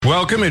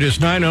Welcome. It is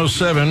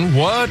 9:07.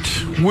 What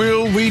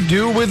will we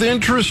do with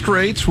interest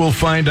rates? We'll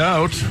find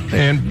out.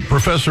 And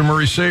Professor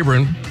Murray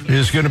Sabrin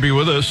is going to be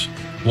with us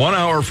 1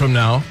 hour from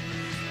now.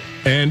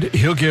 And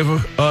he'll give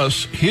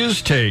us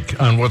his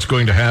take on what's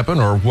going to happen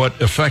or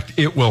what effect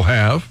it will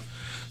have.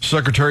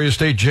 Secretary of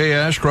State Jay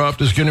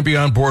Ashcroft is going to be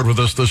on board with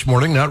us this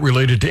morning, not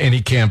related to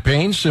any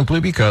campaign, simply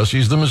because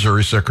he's the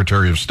Missouri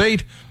Secretary of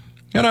State.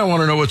 And I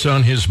want to know what's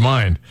on his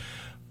mind.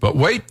 But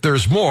wait,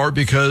 there's more,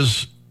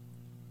 because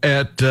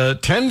at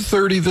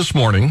 10:30 this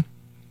morning,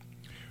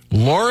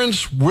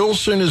 Lawrence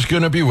Wilson is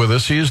going to be with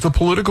us. He is the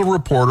political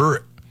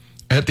reporter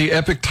at the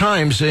Epic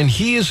Times, and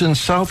he is in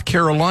South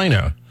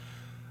Carolina.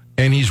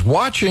 And he's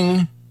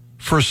watching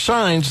for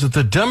signs that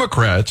the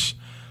Democrats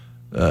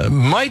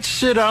might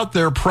sit out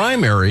their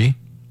primary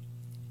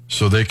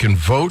so they can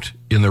vote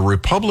in the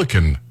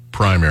Republican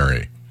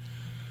primary.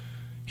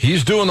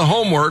 He's doing the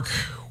homework.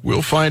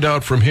 We'll find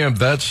out from him.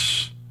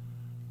 That's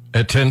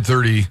at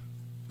 10:30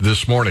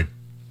 this morning.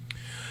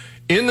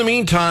 In the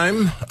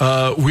meantime,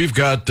 we've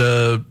got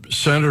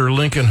Senator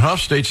Lincoln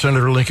Huff, State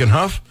Senator Lincoln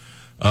Huff.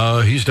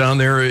 He's down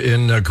there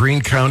in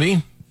Greene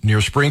County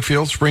near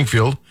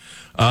Springfield.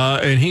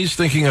 And he's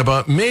thinking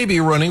about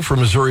maybe running for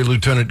Missouri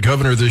Lieutenant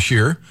Governor this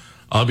year.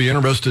 I'll be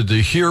interested to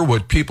hear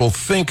what people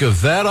think of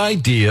that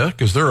idea,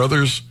 because there are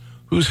others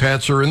whose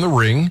hats are in the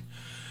ring.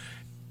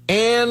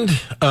 And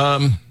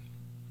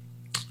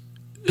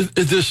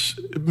this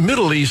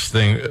Middle East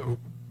thing,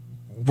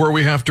 where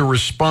we have to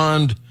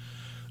respond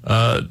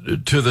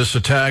to this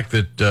attack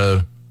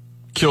that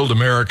killed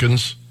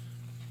Americans.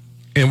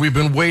 And we've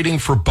been waiting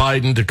for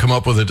Biden to come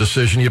up with a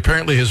decision. He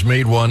apparently has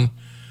made one.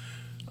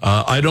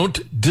 I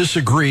don't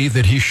disagree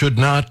that he should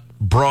not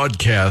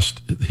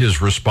broadcast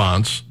his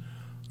response,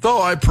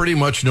 though I pretty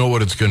much know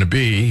what it's going to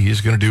be.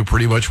 He's going to do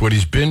pretty much what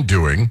he's been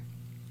doing.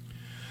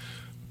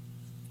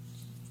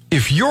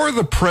 If you're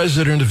the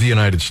president of the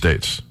United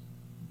States,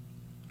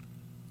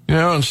 you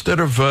know, instead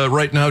of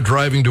right now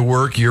driving to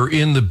work, you're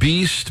in the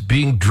Beast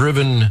being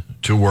driven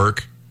to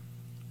work.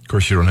 Of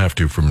course, you don't have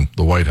to from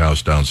the White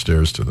House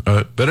downstairs to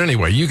the... but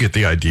anyway, you get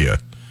the idea.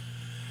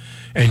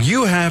 And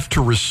you have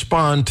to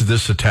respond to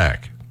this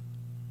attack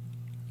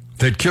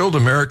that killed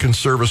American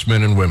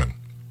servicemen and women.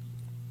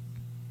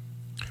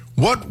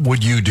 What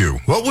would you do?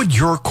 What would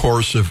your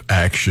course of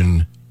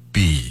action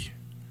be?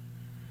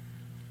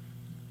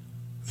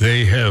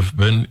 They have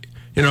been...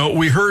 You know,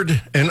 we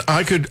heard, and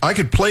I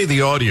could play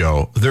the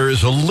audio. There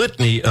is a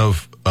litany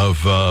of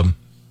Biden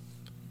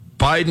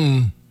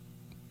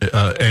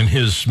and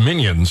his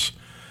minions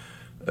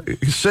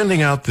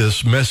sending out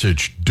this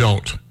message,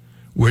 don't,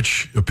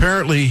 which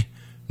apparently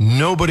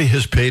nobody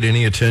has paid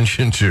any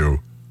attention to.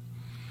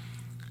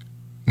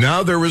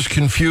 Now there was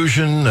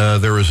confusion.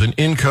 There was an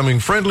incoming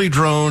friendly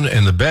drone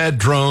and the bad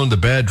drone. The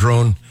bad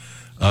drone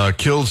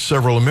killed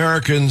several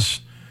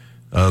Americans.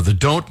 The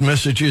don't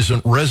message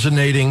isn't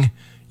resonating.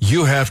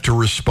 You have to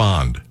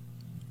respond.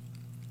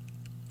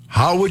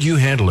 How would you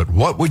handle it?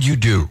 What would you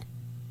do?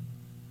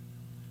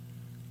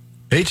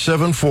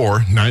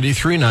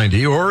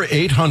 874-9390 or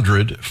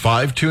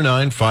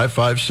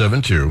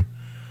 800-529-5572.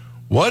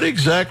 What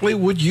exactly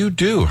would you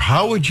do?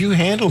 How would you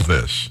handle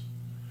this?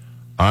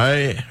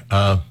 I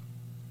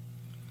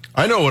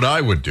know what I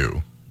would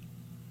do.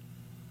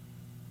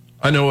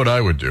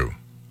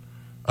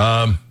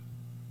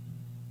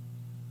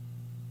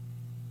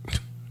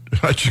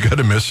 I just got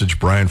a message,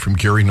 Brian, from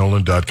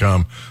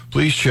GaryNolan.com.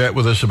 Please chat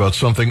with us about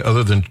something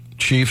other than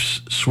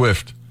Chiefs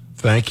Swift.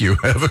 Thank you.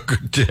 Have a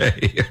good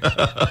day.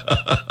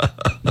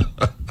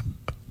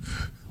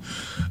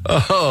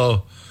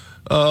 Oh,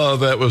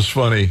 that was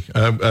funny.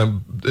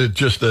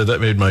 That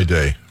made my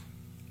day.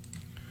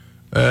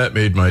 That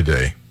made my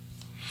day.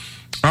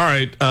 All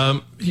right.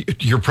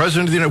 You're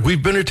president of the United States.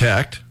 We've been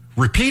attacked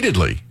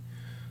repeatedly.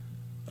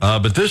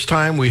 But this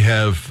time we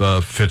have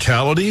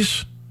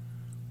fatalities.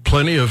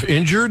 Plenty of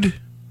injured.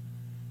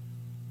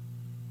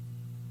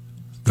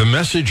 The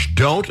message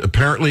don't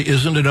apparently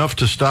isn't enough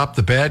to stop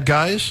the bad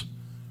guys.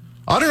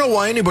 I don't know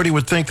why anybody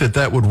would think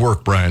that would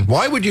work, Brian.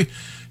 Why would you?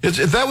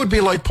 That would be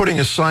like putting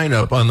a sign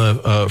up on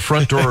the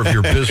front door of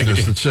your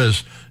business that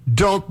says,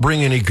 don't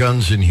bring any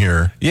guns in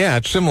here. Yeah,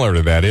 it's similar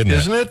to that,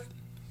 isn't it?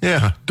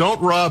 Yeah, don't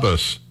rob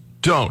us.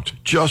 Don't.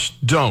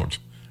 Just don't.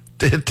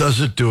 It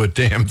doesn't do a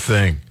damn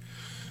thing.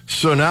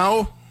 So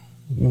now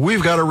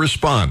we've got to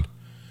respond.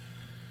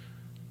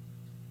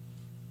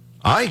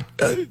 I'm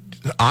going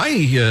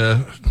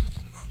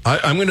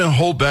to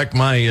hold back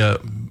my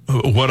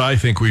what I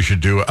think we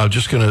should do. I'm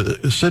just going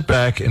to sit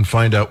back and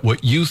find out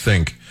what you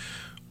think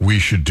we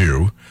should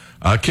do.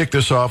 I'll kick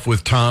this off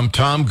with Tom.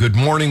 Tom, good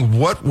morning.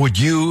 What would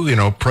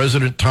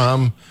President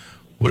Tom,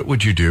 what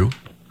would you do?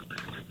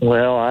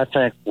 Well, I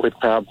think we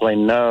probably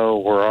know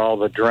where all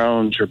the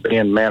drones are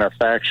being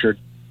manufactured.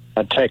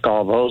 I'd take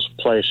all those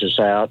places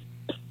out,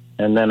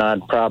 and then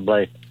I'd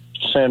probably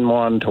send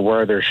one to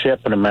where they're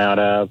shipping them out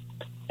of,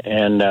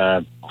 and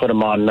put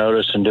them on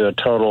notice and do a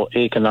total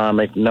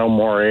economic no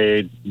more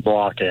aid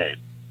blockade.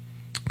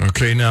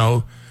 Okay,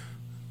 now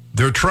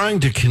they're trying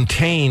to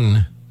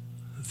contain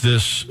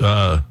this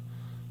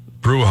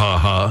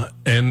brouhaha.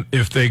 And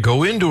if they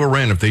go into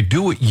Iran, if they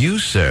do what you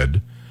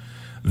said,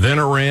 then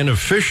Iran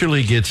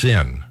officially gets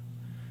in.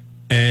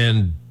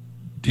 And,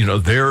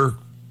 they're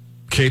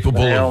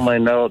capable They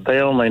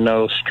only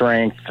know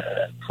strength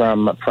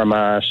from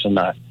us, and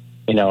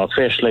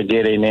officially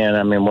getting in.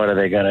 I mean, what are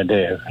they going to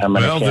do?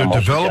 Well, they're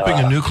developing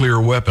a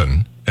nuclear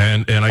weapon,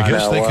 and I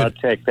guess they could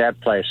take that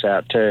place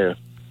out too.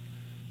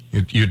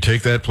 You'd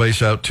take that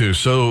place out too.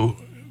 So,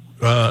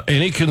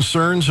 any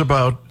concerns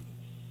about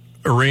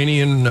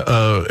Iranian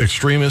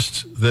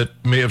extremists that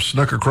may have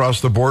snuck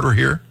across the border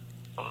here?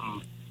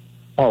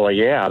 Oh, well,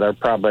 yeah, they're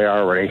probably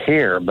already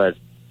here, but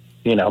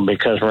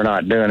because we're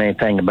not doing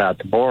anything about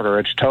the border,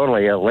 it's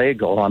totally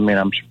illegal. I mean,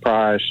 I'm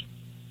surprised,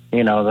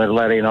 they're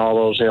letting all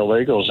those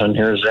illegals in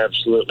here is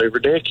absolutely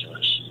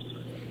ridiculous.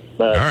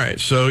 But all right,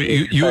 so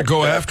you would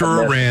go after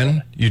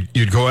Iran.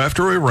 You'd go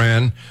after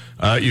Iran.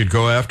 You'd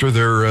go after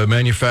their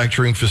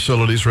manufacturing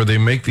facilities where they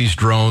make these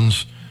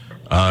drones.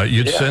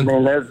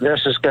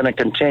 This is going to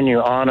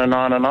continue on and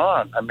on and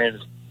on. I mean,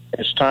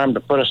 it's time to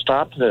put a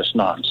stop to this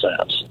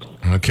nonsense.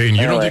 Okay, and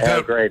you don't think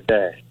have a great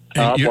day.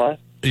 What?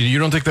 You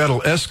don't think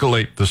that'll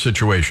escalate the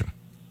situation?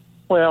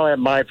 Well, it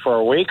might for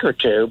a week or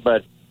two,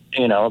 but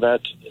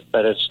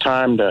but it's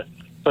time to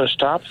put a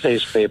stop to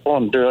these people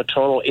and do a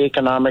total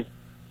economic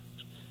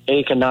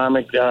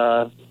embargo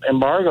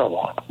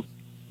on them.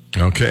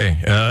 Okay,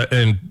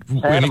 and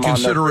any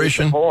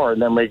consideration? Before,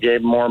 and then we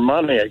gave more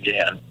money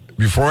again.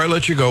 Before I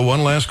let you go,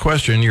 one last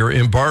question. Your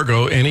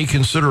embargo, any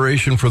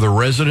consideration for the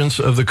residents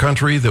of the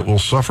country that will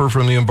suffer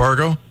from the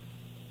embargo?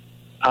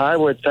 I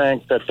would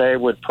think that they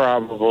would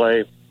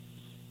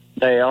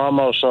they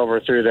almost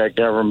overthrew that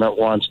government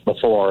once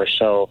before.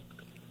 So,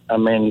 I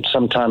mean,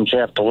 sometimes you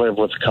have to live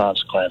with the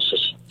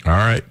consequences. All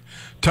right.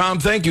 Tom,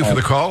 thank you for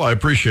the call. I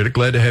appreciate it.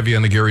 Glad to have you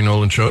on the Gary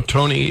Nolan Show.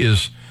 Tony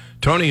is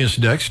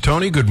next.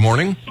 Tony, good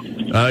morning.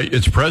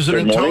 It's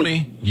President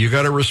Tony. You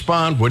got to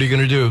respond. What are you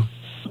going to do?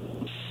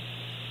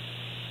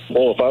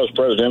 Well, if I was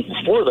president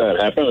before that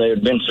happened, they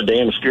had been so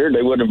damn scared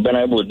they wouldn't have been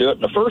able to do it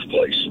in the first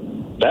place.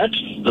 That's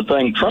the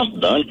thing Trump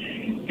done,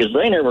 because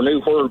they never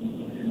knew where.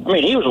 I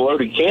mean, he was a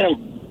loaded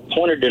cannon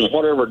pointed in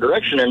whatever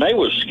direction, and they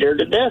was scared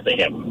to death of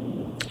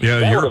him. Yeah,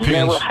 that would have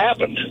never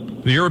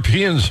happened. The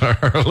Europeans are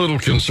a little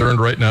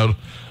concerned right now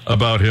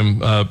about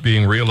him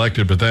being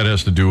reelected, but that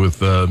has to do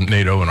with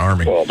NATO and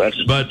Army. Well, but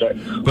like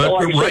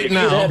right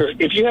now,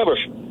 if you have a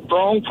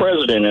strong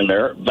president in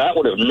there, that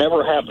would have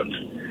never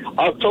happened.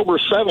 October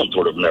 7th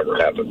would have never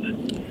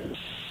happened.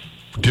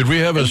 Did we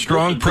have a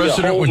strong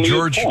president when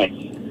George?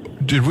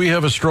 Did we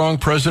have a strong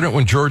president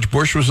when George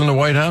Bush was in the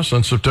White House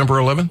on September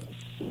 11th?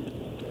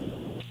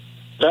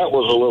 That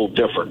was a little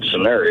different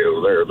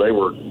scenario there. That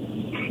was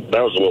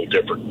a little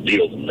different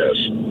deal than this.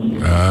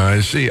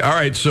 I see. All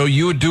right, so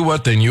you would do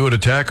what then? You would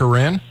attack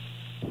Iran?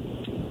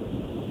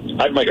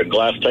 I'd make a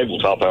glass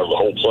tabletop out of the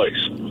whole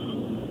place.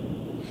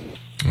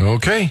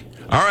 Okay.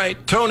 All right,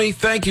 Tony,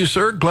 thank you,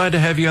 sir. Glad to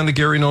have you on the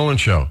Gary Nolan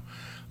Show.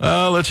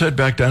 Let's head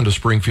back down to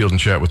Springfield and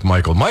chat with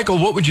Michael. Michael,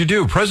 what would you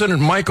do? President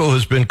Michael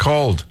has been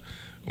called.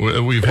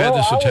 We've had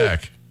this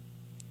attack.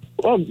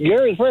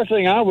 Gary, the first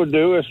thing I would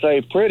do is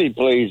say, pretty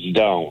please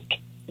don't.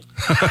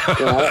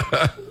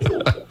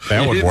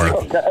 That would work.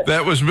 Okay.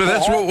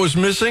 That's what was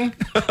missing?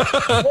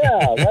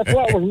 Yeah, that's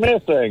what was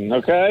missing,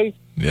 okay?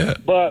 Yeah.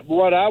 But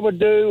what I would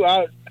do,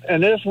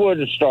 and this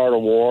wouldn't start a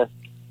war,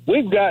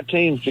 we've got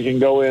teams that can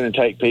go in and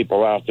take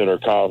people out that are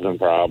causing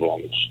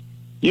problems.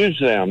 Use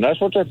them.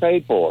 That's what they're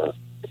paid for.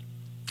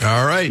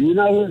 All right. You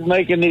know who's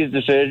making these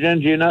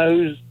decisions. You know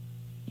who's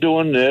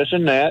doing this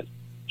and that.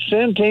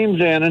 Send teams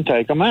in and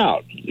take them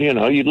out. You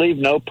leave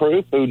no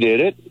proof who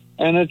did it,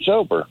 and it's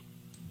over.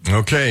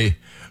 Okay.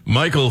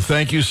 Michael,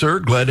 thank you, sir.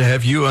 Glad to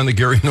have you on the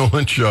Gary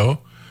Nolan Show.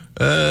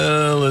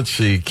 Let's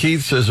see.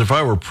 Keith says, if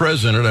I were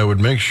president, I would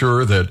make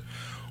sure that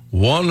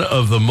one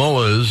of the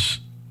mullahs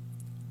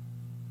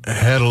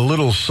had a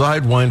little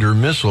Sidewinder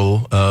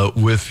missile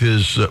with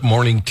his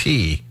morning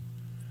tea.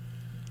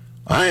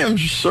 I am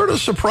sort of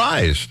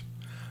surprised.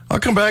 I'll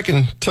come back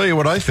and tell you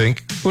what I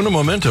think. Uno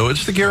momento.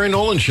 It's the Gary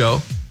Nolan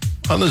Show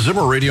on the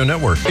Zimmer Radio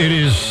Network. It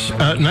is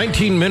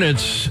 19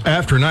 minutes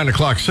after 9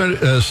 o'clock.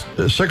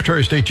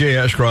 Secretary of State Jay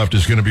Ashcroft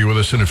is going to be with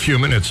us in a few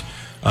minutes.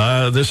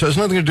 This has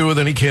nothing to do with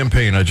any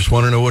campaign. I just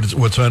want to know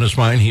what's on his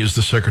mind. He is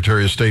the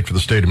Secretary of State for the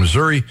state of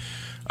Missouri.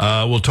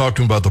 We'll talk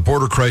to him about the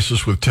border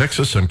crisis with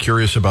Texas. I'm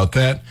curious about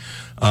that.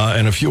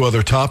 And a few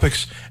other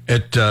topics.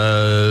 At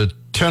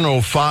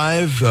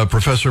 10:05,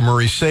 Professor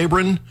Murray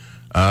Sabrin.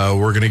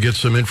 We're going to get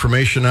some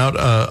information out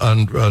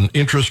on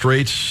interest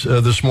rates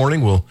this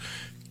morning. We'll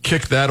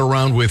kick that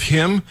around with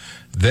him.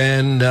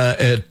 Then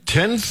at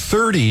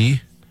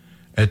 10:30,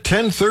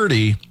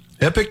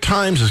 Epic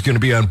Times is going to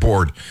be on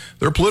board.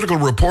 Their political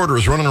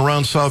reporters running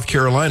around South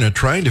Carolina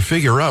trying to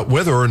figure out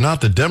whether or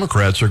not the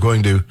Democrats are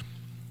going to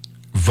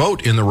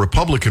vote in the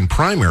Republican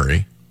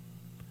primary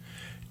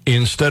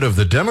instead of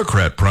the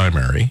Democrat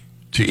primary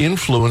to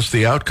influence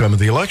the outcome of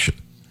the election.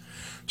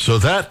 So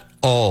that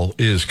all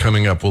is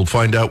coming up. We'll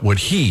find out what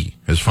he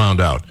has found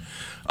out.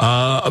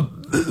 There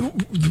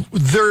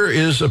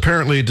is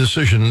apparently a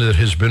decision that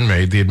has been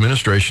made. The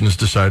administration has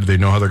decided they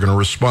know how they're going to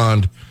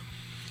respond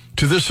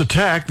to this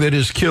attack that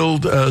has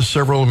killed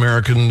several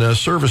American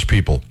service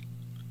people.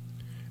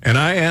 And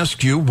I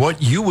asked you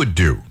what you would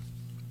do.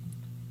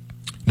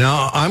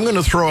 Now, I'm going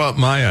to throw out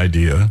my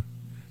idea,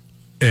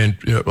 and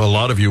a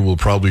lot of you will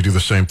probably do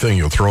the same thing.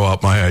 You'll throw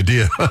out my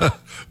idea.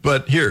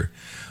 But here,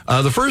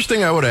 the first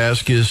thing I would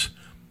ask is,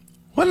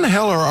 what in the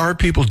hell are our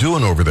people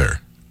doing over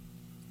there?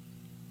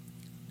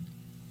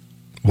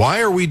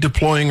 Why are we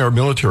deploying our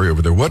military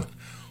over there?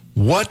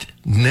 What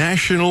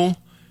national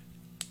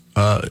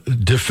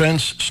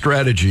defense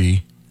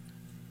strategy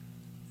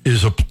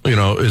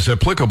is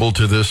applicable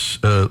to this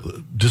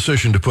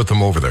decision to put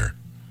them over there?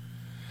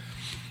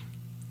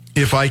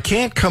 If I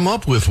can't come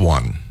up with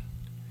one,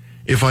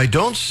 if I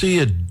don't see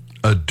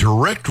a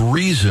direct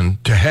reason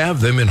to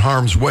have them in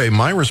harm's way,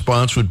 my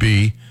response would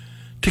be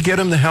to get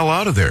them the hell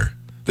out of there.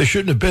 They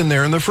shouldn't have been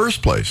there in the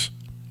first place.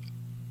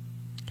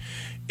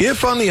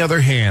 If, on the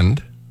other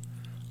hand,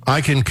 I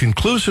can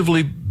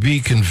conclusively be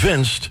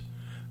convinced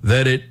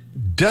that it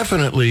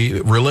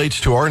definitely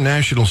relates to our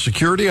national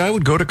security, I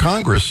would go to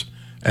Congress,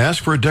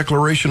 ask for a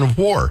declaration of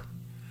war.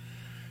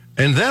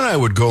 And then I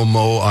would go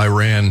mow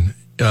Iran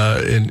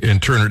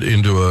and turn it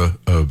into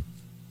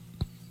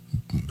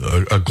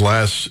a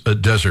glass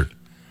desert.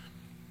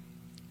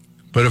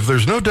 But if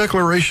there's no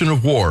declaration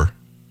of war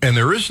and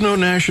there is no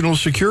national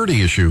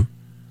security issue,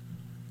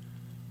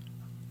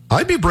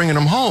 I'd be bringing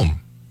them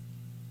home.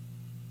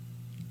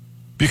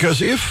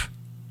 Because if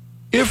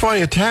I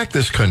attack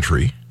this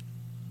country,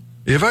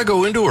 if I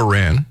go into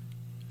Iran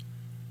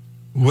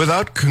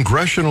without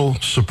congressional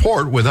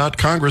support, without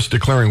Congress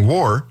declaring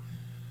war,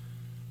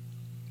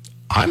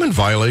 I'm in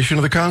violation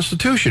of the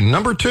Constitution.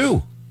 Number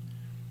two,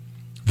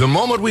 the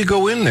moment we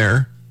go in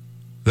there,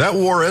 that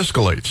war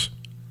escalates.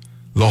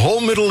 The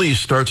whole Middle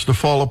East starts to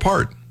fall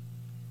apart.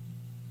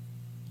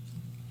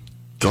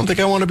 Don't think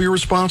I want to be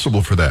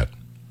responsible for that.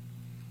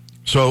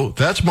 So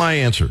that's my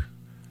answer.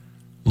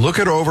 Look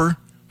it over.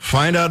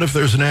 Find out if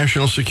there's a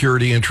national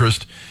security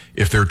interest.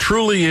 If there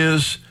truly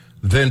is,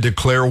 then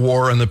declare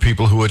war on the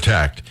people who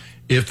attacked.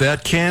 If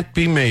that can't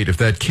be made, if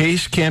that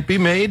case can't be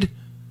made,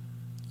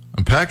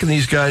 I'm packing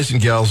these guys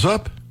and gals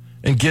up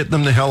and getting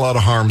them the hell out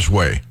of harm's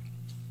way.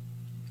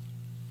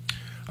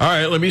 All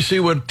right, let me see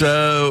what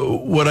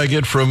I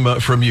get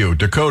from you.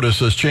 Dakota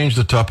says, change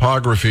the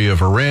topography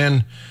of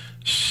Iran,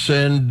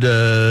 send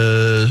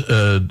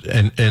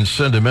and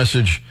send a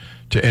message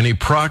to any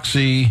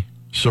proxy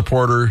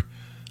supporter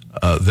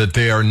that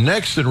they are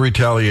next in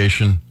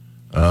retaliation.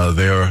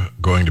 They are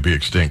going to be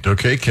extinct.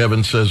 Okay,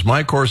 Kevin says,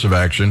 my course of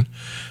action,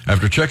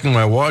 after checking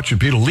my watch, would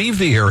be to leave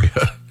the area,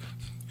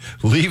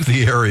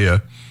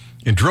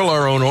 and drill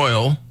our own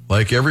oil.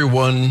 Like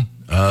everyone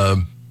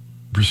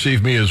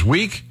perceive me as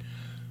weak.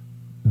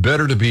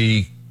 Better to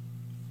be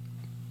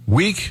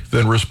weak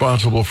than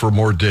responsible for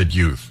more dead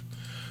youth.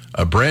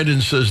 Brandon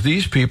says,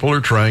 these people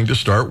are trying to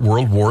start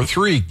World War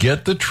III.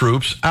 Get the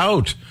troops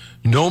out.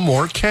 No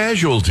more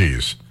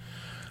casualties.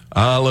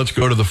 Let's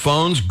go to the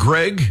phones.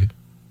 Greg.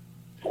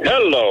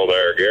 Hello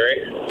there,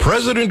 Gary.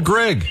 President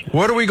Greg,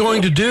 what are we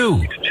going to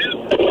do?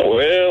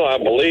 Well, I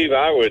believe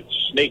I would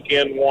sneak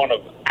in one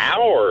of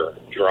our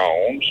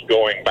drones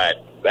going back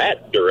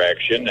that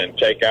direction and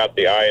take out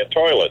the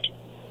Ayatollah.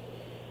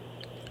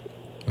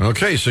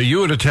 Okay, so you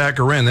would attack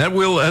Iran. That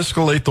will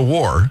escalate the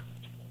war.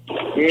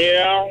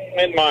 Yeah,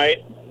 it might.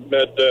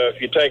 But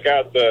if you take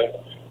out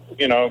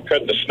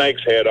cut the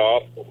snake's head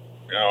off,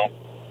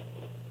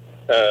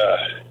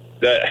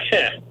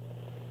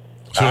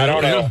 so I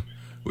don't know.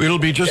 It'll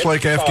be just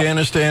like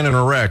Afghanistan and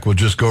Iraq. We'll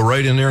just go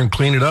right in there and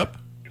clean it up?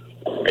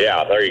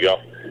 Yeah, there you go.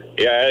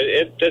 Yeah,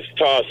 it's a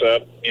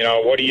toss-up.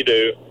 What do you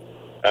do?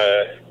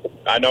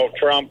 I know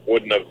Trump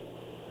wouldn't have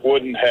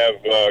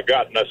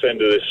gotten us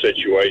into this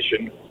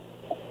situation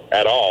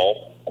at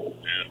all,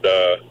 and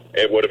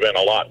it would have been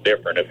a lot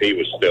different if he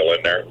was still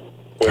in there,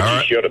 which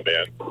he should have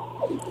been.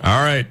 All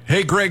right.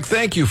 Hey, Greg,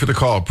 thank you for the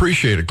call.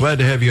 Appreciate it. Glad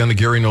to have you on the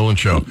Gary Nolan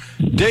Show.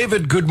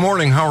 David, good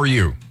morning. How are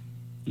you?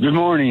 Good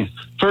morning.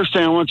 First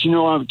thing I want you to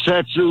know, it's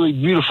absolutely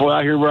beautiful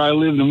out here where I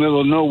live in the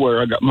middle of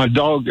nowhere. I got my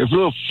dog. There's a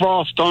little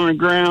frost on the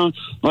ground.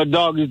 My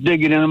dog is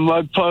digging in a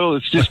mud puddle.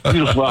 It's just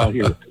beautiful out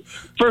here.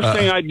 First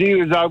thing I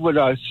do is I would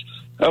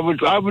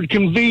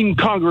convene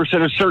Congress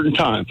at a certain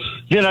time.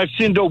 Then I'd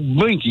send old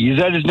Blinky. Is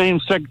that his name?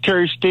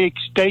 Secretary of State?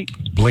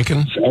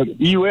 Blinken?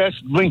 U.S.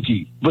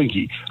 Blinky.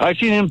 I'd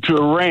send him to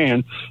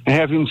Iran and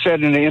have him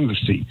set in the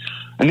embassy.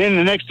 And then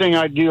the next thing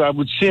I'd do, I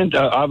would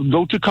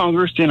go to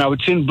Congress, then I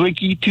would send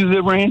Blinky to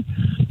Iran,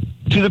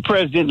 to the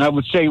president, and I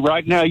would say,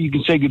 right now you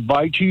can say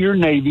goodbye to your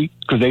Navy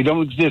because they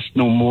don't exist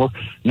no more.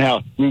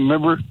 Now,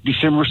 remember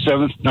December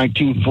 7th,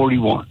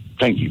 1941.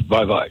 Thank you.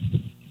 Bye-bye.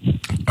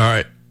 All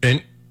right.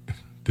 And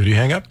did he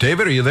hang up?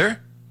 David, are you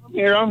there?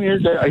 I'm here.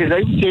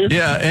 David's here.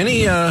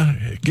 Yeah.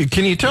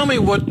 Can you tell me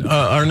what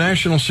our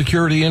national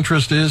security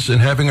interest is in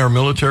having our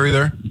military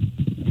there?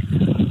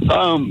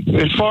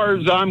 As far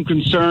as I'm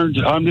concerned,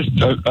 I'm just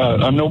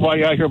I'm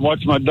nobody out here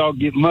watching my dog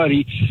get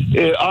muddy.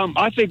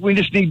 I think we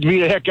just need to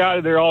be the heck out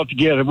of there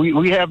altogether.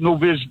 We have no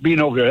business being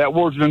over there. That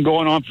war's been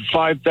going on for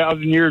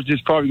 5,000 years.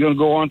 It's probably going to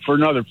go on for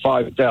another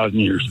 5,000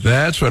 years.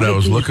 That's what I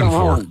was looking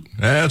for. Home.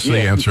 That's the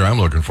answer I'm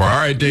looking for. All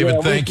right,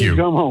 David, thank you.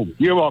 Come home.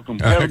 You're welcome.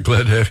 Glad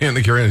to have you in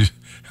the Gary.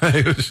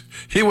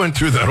 He went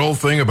through that whole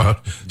thing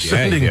about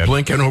sending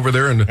Blinken over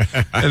there, and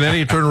then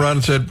he turned around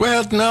and said,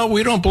 well, no,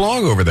 we don't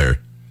belong over there.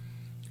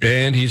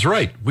 And he's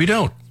right. We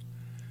don't.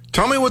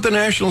 Tell me what the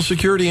national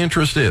security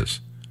interest is.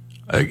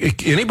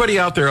 Anybody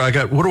out there?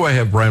 What do I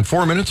have, Brian?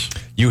 4 minutes?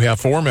 You have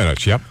 4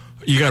 minutes, yep.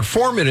 You got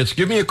 4 minutes.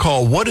 Give me a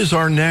call. What is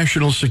our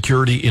national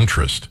security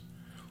interest?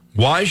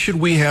 Why should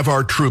we have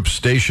our troops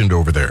stationed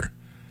over there?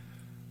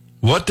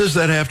 What does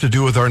that have to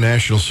do with our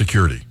national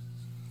security?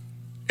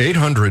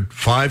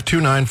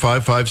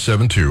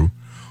 800-529-5572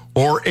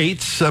 or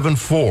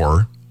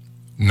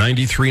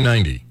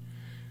 874-9390.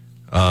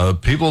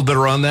 People that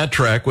are on that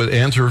track with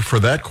answer for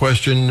that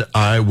question,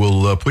 I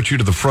will put you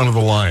to the front of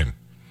the line.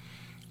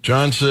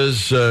 John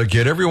says,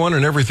 get everyone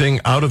and everything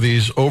out of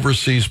these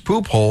overseas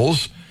poop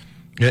holes.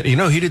 You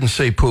know, he didn't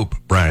say poop,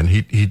 Brian.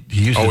 He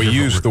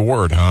used the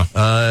word,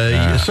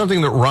 huh?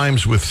 Something that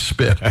rhymes with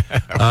spit.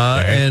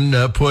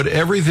 And put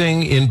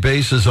everything in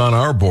bases on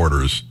our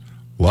borders.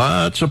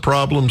 Lots of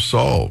problems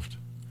solved.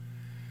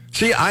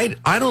 See, I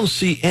don't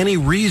see any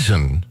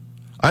reason.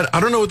 I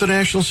don't know what the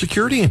national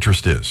security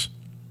interest is.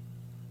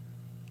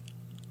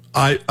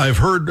 I've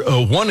heard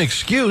one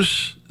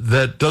excuse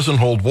that doesn't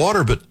hold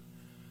water, but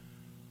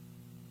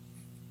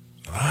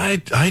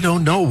I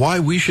don't know why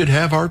we should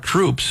have our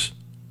troops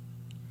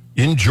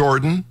in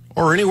Jordan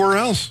or anywhere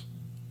else.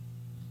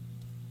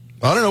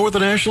 I don't know what the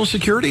national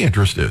security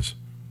interest is.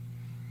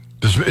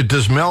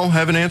 Does Mel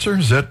have an answer?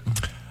 Is that?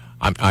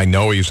 I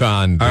know he's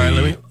on the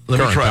let me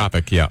current try.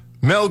 topic, yeah.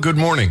 Mel, good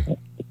morning.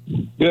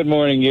 Good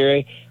morning,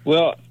 Gary.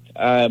 Well,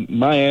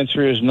 my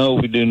answer is no,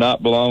 we do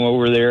not belong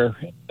over there.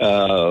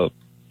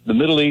 The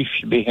Middle East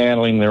should be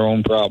handling their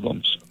own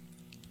problems.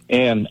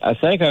 And I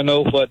think I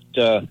know what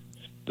the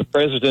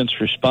president's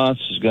response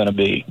is going to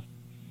be.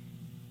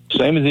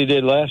 Same as he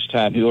did last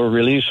time. He will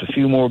release a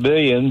few more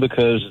billion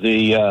because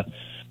the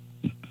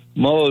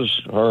mullahs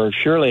are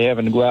surely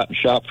having to go out and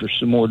shop for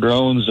some more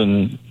drones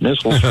and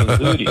missiles for the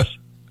Houthis.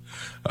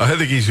 I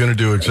think he's going to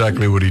do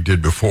exactly what he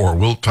did before.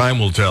 Time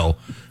will tell,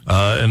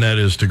 and that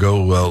is to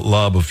go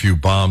lob a few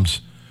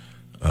bombs.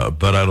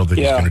 But I don't think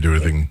he's going to do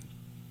anything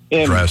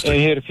drastic. And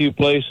hit a few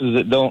places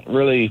that don't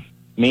really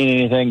mean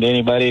anything to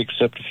anybody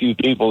except a few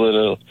people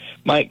that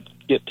might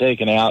get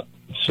taken out.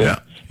 So, yeah.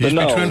 But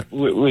no,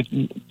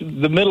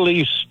 the Middle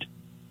East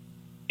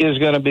is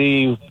going to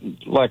be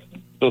like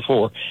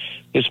before.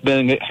 It's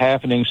been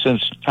happening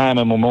since time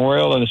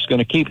immemorial, and it's going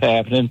to keep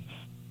happening.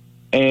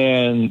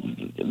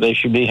 And they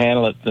should be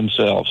handling it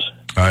themselves.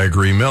 I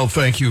agree. Mel,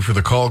 thank you for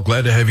the call.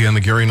 Glad to have you on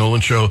the Gary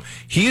Nolan Show.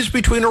 He is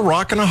between a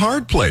rock and a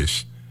hard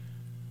place.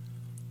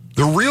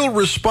 The real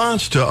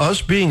response to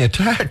us being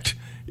attacked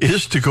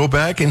is to go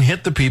back and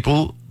hit the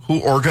people who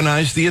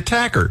organized the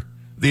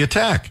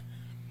attack.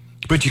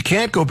 But you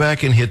can't go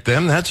back and hit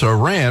them. That's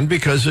Iran,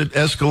 because it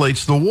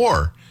escalates the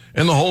war,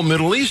 and the whole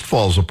Middle East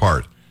falls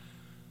apart.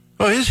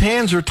 Well, his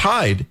hands are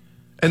tied,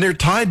 and they're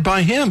tied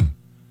by him.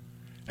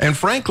 And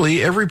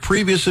frankly, every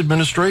previous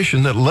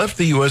administration that left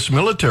the U.S.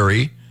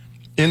 military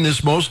in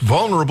this most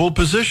vulnerable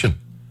position.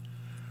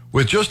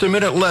 With just a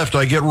minute left,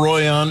 I get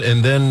Roy on,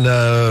 and then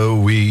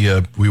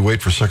we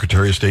wait for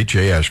Secretary of State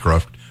Jay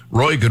Ashcroft.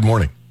 Roy, good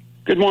morning.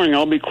 Good morning.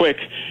 I'll be quick.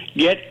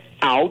 Get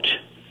out,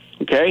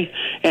 okay?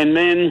 And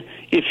then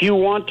if you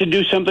want to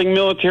do something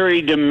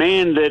military,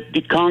 demand that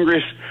the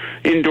Congress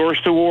endorse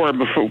the war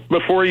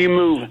before you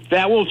move.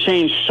 That will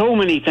change so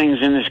many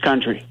things in this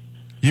country.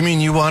 You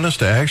mean you want us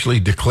to actually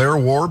declare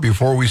war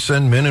before we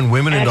send men and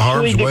women into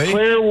harm's way?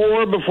 Declare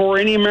war before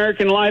any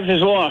American life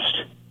is lost.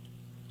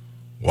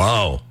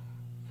 Wow.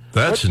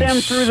 That's insane. Put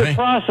them through the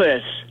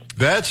process.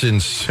 That's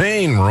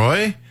insane,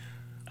 Roy.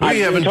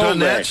 We haven't done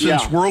that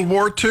since World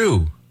War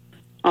II.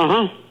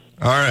 Uh-huh.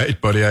 All right,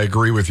 buddy, I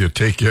agree with you.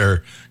 Take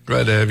care.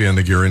 Glad to have you on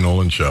the Gary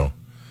Nolan Show.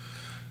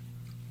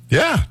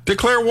 Yeah,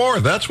 declare war.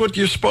 That's what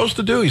you're supposed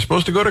to do. You're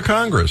supposed to go to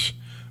Congress.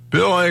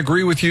 Bill, I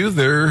agree with you.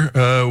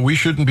 We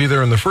shouldn't be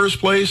there in the first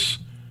place.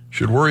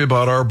 Should worry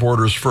about our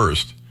borders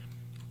first.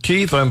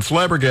 Keith, I'm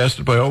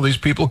flabbergasted by all these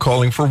people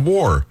calling for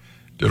war.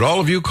 Did all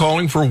of you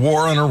calling for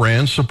war on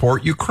Iran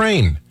support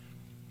Ukraine?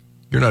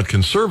 You're not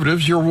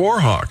conservatives, you're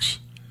war hawks.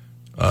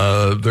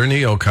 They're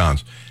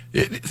neocons.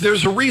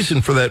 There's a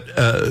reason for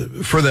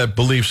that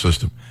belief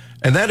system,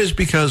 and that is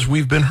because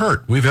we've been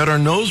hurt. We've had our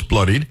nose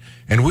bloodied,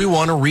 and we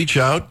want to reach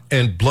out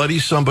and bloody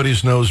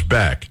somebody's nose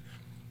back.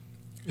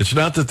 It's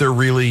not that they're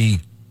really,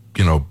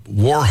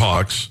 war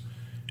hawks.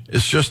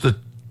 It's just that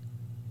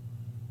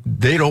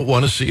they don't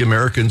want to see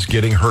Americans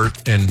getting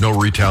hurt and no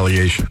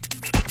retaliation.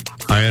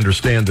 I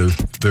understand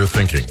their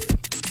thinking.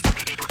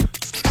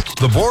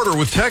 The border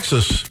with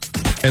Texas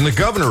and the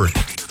governor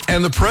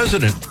and the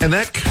president and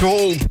that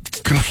whole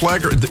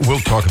conflagration. We'll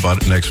talk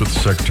about it next with the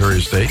Secretary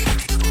of State.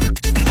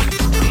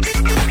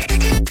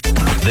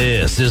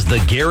 This is the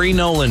Gary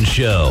Nolan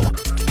Show.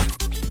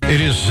 It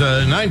is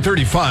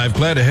 9:35.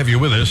 Glad to have you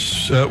with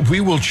us.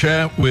 We will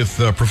chat with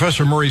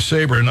Professor Murray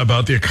Sabrin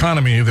about the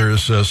economy.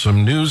 There's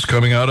some news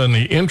coming out on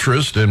the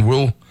interest, and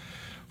we'll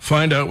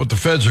find out what the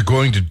feds are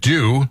going to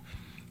do.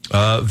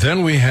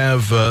 Then we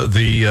have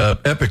the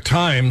Epic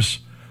Times.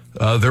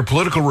 Their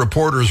political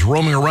reporters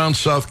roaming around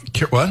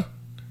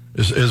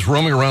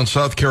roaming around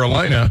South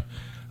Carolina,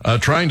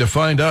 trying to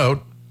find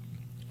out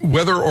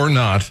whether or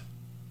not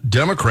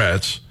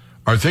Democrats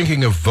are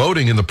thinking of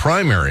voting in the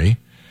primary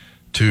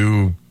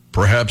to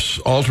perhaps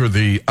alter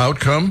the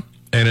outcome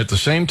and at the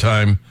same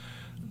time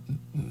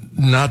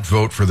not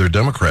vote for their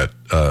Democrat.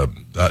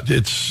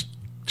 It's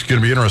going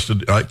to be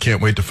interesting. I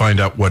can't wait to find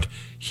out what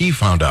he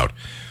found out.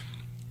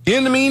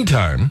 In the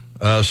meantime,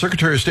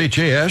 Secretary of State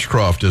Jay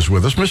Ashcroft is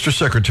with us. Mr.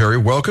 Secretary,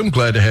 welcome.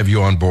 Glad to have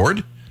you on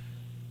board.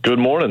 Good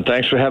morning.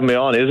 Thanks for having me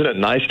on. Isn't it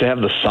nice to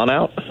have the sun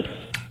out?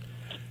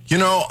 You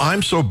know,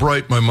 I'm so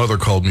bright, my mother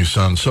called me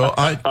son, so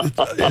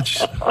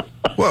it's...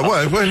 What?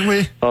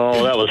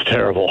 Oh, that was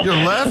terrible. You're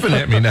laughing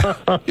at me now.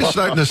 You're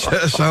starting to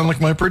sound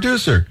like my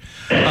producer.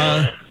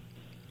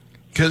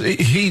 Because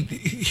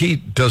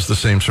he does the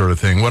same sort of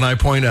thing. When I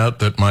point out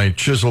that my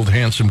chiseled,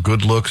 handsome,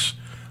 good looks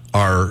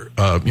are,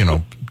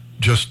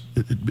 just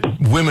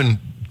women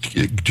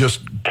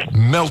just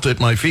melt at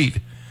my feet,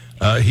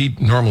 he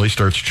normally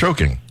starts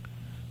choking.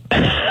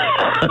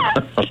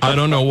 I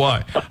don't know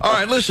why. All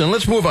right, listen,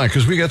 let's move on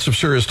because we got some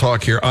serious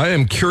talk here. I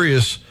am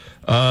curious.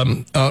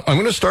 I'm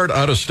going to start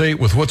out of state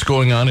with what's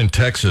going on in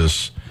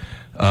Texas.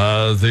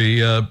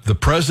 The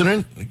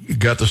president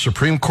got the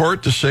Supreme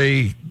Court to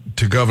say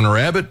to Governor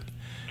Abbott,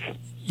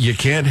 you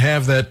can't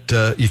have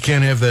that. You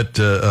can't have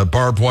that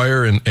barbed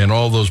wire and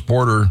all those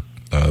border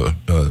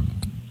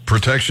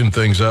protection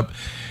things up.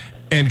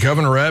 And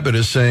Governor Abbott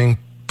is saying,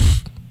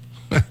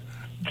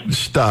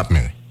 stop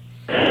me.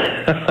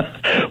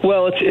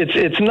 Well,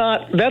 it's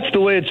not. That's the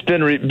way it's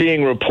been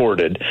being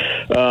reported.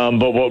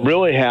 But what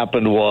really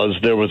happened was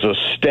there was a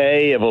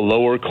stay of a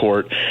lower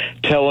court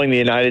telling the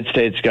United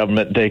States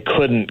government they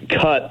couldn't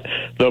cut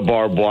the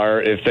barbed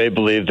wire if they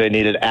believed they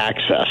needed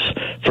access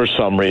for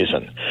some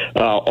reason.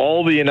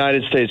 All the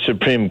United States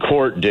Supreme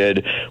Court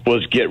did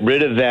was get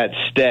rid of that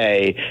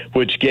stay,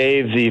 which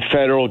gave the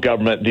federal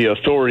government the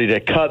authority to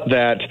cut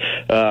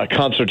that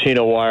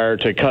concertina wire,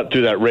 to cut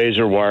through that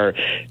razor wire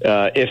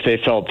if they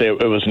felt it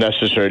was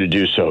necessary to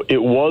do so.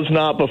 It was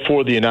not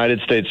before the United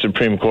States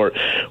Supreme Court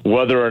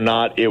whether or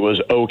not it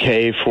was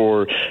okay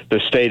for the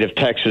state of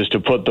Texas to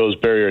put those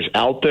barriers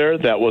out there.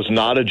 That was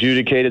not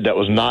adjudicated. That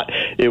was not.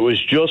 It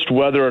was just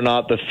whether or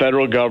not the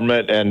federal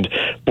government and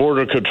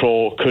Border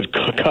Control could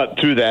cut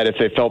through that if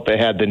they felt they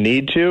had the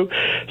need to.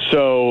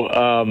 So,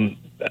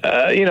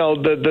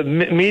 the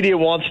media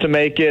wants to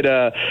make it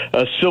a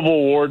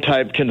Civil War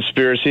type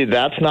conspiracy.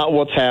 That's not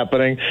what's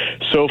happening.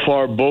 So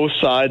far, both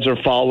sides are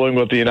following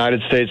what the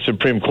United States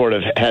Supreme Court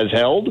has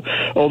held.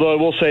 Although I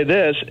will say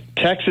this,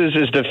 Texas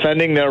is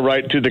defending their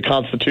right to the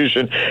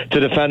Constitution to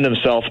defend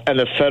themselves, and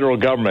the federal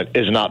government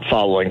is not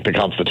following the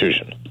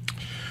Constitution.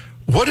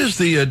 What is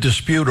the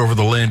dispute over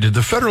the land? Did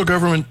the federal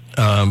government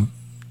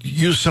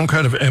use some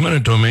kind of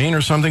eminent domain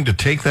or something to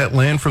take that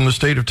land from the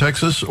state of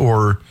Texas,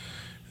 or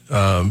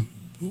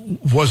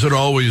was it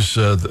always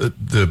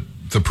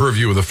the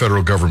purview of the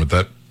federal government,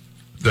 that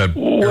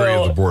area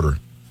of the border?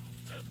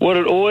 What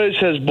it always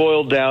has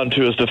boiled down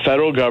to is the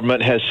federal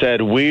government has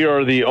said we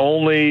are the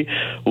only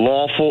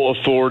lawful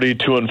authority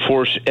to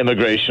enforce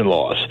immigration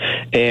laws.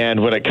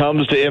 And when it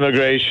comes to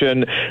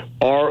immigration,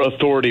 our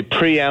authority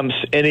preempts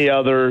any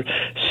other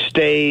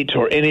state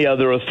or any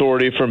other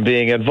authority from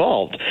being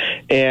involved.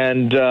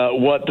 And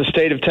what the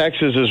state of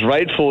Texas is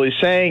rightfully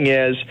saying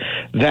is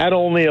that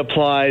only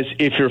applies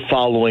if you're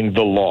following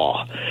the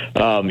law.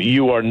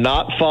 You are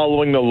not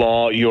following the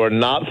law. You are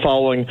not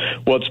following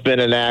what's been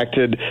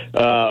enacted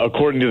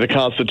according to the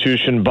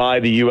Constitution by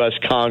the U.S.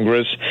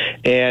 Congress,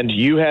 and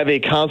you have a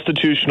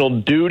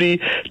constitutional duty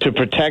to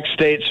protect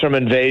states from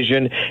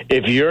invasion.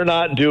 If you're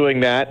not doing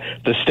that,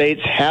 the states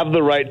have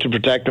the right to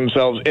protect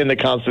themselves in the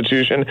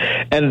Constitution,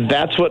 and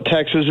that's what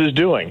Texas is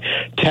doing.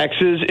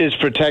 Texas is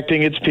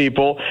protecting its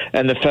people,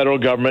 and the federal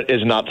government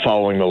is not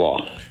following the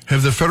law.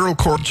 Have the federal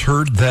courts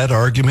heard that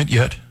argument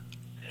yet?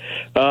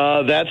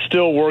 That's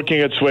still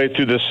working its way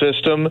through the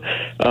system.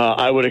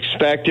 I would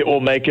expect it will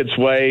make its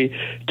way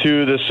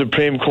to the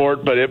Supreme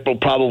Court, but it will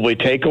probably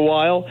take a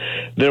while.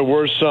 There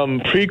were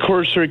some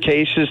precursor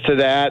cases to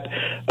that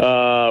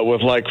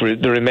with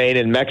the Remain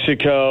in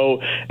Mexico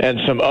and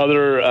some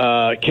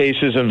other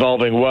cases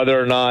involving whether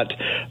or not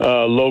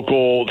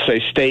local,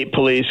 say, state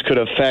police could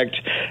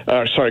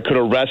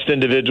arrest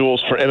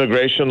individuals for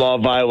immigration law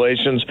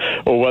violations,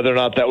 or whether or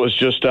not that was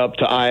just up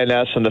to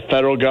INS and the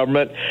federal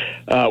government.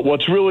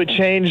 What's really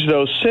changed,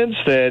 though, since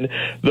then,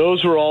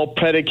 those were all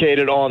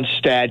predicated on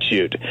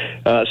statute.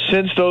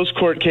 Since those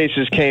court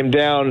cases came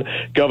down,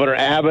 Governor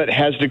Abbott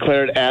has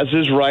declared, as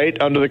is right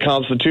under the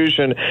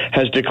Constitution,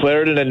 has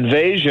declared an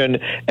invasion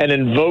and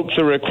invoked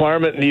the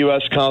requirement in the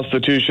U.S.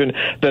 Constitution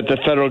that the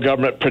federal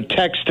government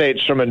protect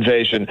states from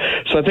invasion.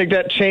 So I think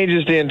that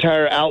changes the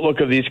entire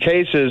outlook of these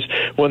cases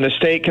when the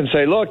state can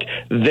say, look,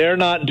 they're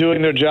not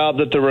doing their job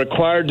that they're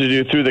required to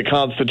do through the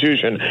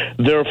Constitution.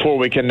 Therefore,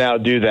 we can now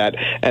do that.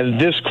 And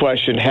this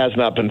question has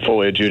not been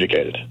fully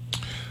adjudicated.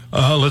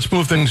 Let's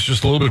move things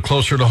just a little bit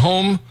closer to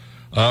home.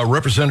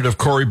 Representative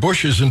Cori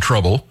Bush is in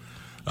trouble.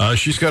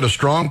 She's got a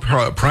strong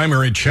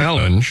primary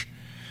challenge.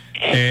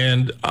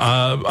 And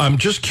I'm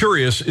just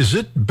curious, is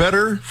it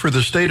better for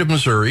the state of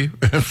Missouri,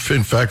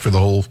 in fact, for the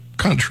whole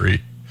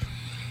country,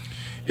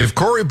 if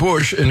Cori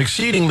Bush, an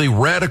exceedingly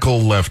radical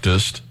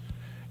leftist,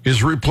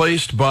 is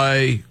replaced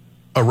by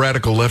a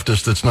radical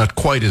leftist that's not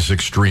quite as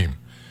extreme?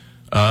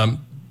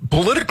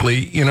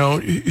 Politically,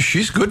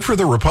 she's good for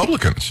the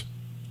Republicans.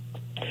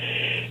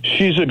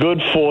 She's a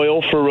good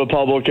foil for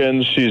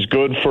Republicans. She's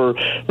good for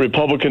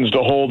Republicans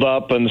to hold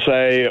up and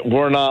say,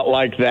 we're not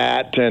like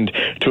that, and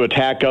to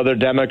attack other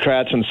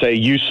Democrats and say,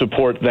 you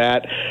support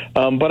that.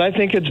 But I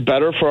think it's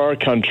better for our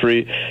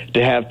country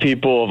to have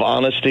people of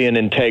honesty and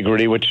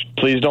integrity, which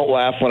please don't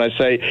laugh when I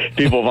say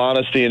people of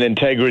honesty and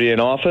integrity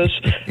in office,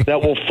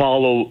 that will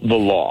follow the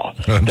law.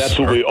 That's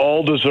what we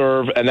all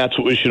deserve, and that's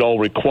what we should all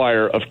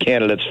require of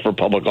candidates for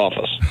public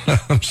office.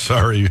 I'm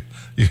sorry.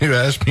 You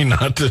asked me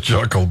not to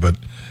chuckle, but...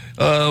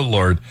 Oh,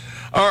 Lord.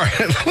 All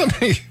right,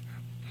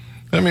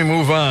 let me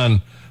move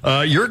on.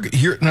 Now,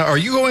 are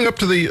you going up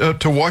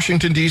to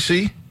Washington,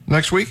 D.C.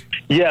 next week?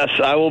 Yes,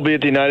 I will be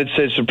at the United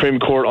States Supreme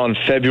Court on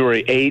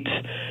February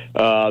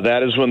 8th.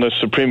 That is when the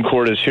Supreme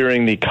Court is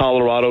hearing the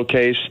Colorado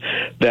case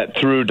that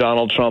threw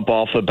Donald Trump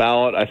off the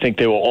ballot. I think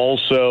they will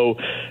also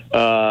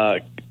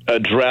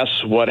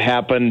address what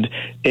happened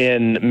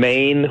in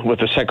Maine with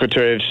the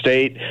Secretary of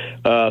State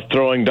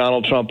throwing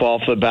Donald Trump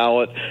off the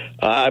ballot.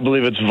 I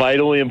believe it's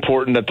vitally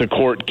important that the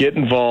court get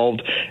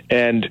involved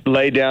and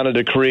lay down a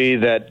decree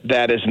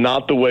that is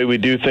not the way we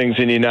do things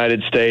in the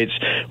United States.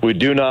 We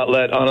do not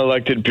let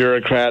unelected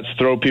bureaucrats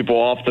throw people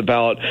off the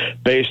ballot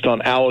based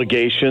on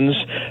allegations.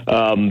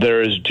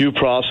 There is due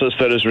process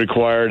that is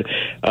required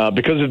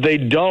because if they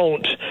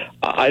don't,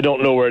 I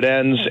don't know where it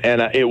ends,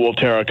 and it will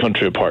tear our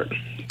country apart.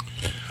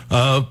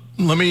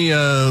 Let me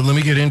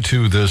get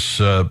into this.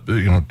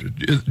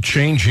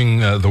 Changing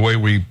the way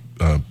we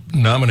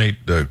nominate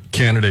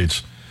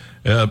candidates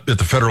at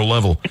the federal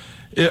level.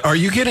 Are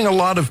you getting a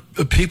lot of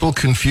people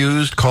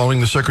confused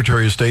calling the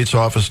Secretary of State's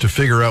office to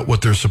figure out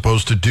what they're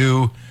supposed to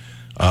do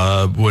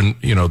when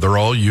they're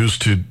all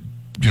used to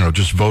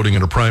just voting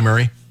in a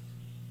primary?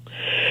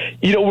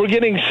 We're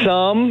getting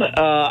some.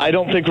 I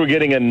don't think we're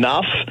getting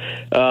enough.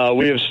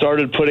 We have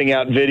started putting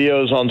out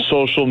videos on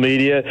social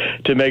media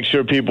to make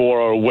sure people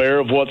are aware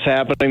of what's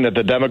happening, that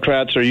the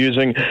Democrats are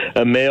using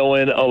a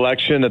mail-in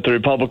election, that the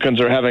Republicans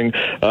are having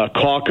a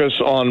caucus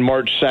on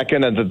March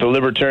 2nd, and that the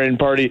Libertarian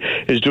Party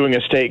is doing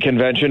a state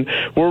convention.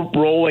 We're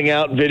rolling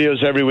out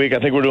videos every week. I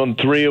think we're doing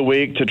 3 a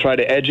week to try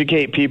to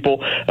educate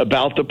people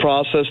about the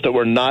process, that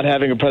we're not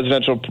having a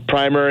presidential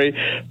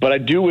primary. But I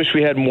do wish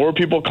we had more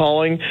people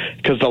calling,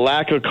 because the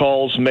lack of calls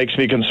makes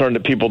me concerned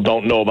that people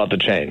don't know about the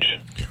change.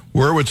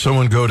 Where would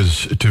someone go to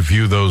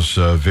view those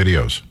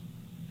videos?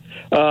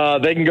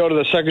 They can go to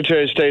the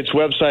Secretary of State's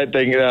website.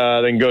 They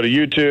can go to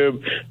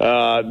YouTube.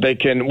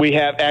 We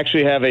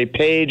actually have a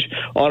page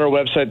on our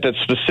website that's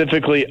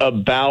specifically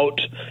about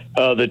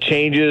the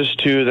changes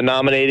to the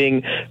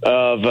nominating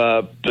of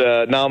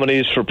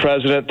nominees for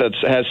president. That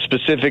has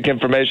specific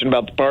information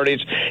about the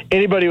parties.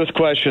 Anybody with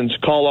questions,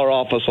 call our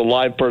office. A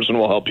live person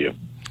will help you.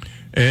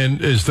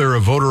 And is there a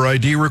voter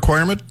ID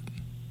requirement?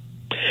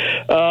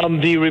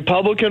 The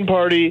Republican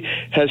Party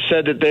has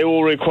said that they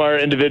will require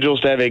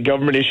individuals to have a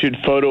government-issued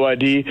photo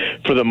ID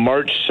for the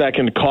March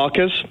 2nd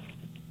caucus.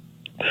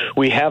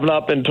 We have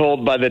not been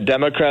told by the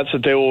Democrats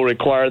that they will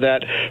require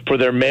that for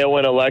their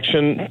mail-in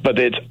election, but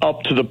it's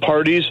up to the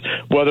parties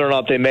whether or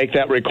not they make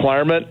that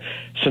requirement.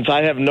 Since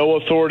I have no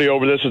authority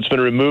over this, it's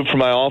been removed from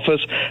my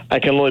office, I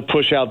can only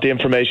push out the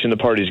information the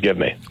parties give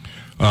me.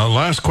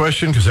 Last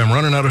question, because I'm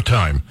running out of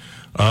time.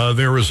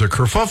 There was a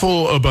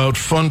kerfuffle about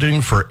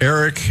funding for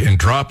Eric and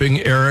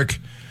dropping Eric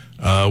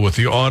with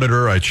the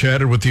auditor. I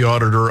chatted with the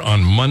auditor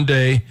on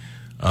Monday.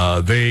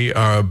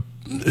 The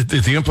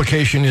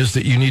implication is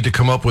that you need to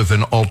come up with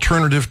an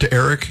alternative to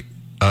Eric.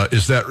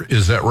 Is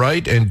that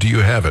right? And do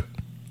you have it?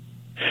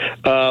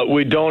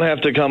 We don't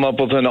have to come up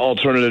with an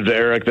alternative to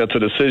Eric. That's a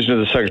decision of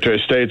the Secretary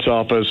of State's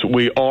office.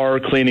 We are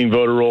cleaning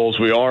voter rolls.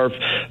 We are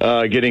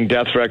getting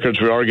death records.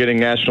 We are getting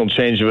national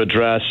change of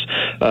address.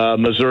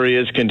 Missouri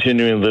is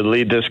continuing to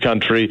lead this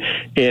country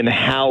in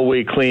how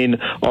we clean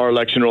our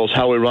election rolls,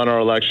 how we run our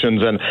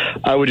elections. And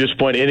I would just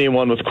point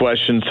anyone with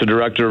questions to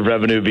Director of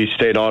Revenue v.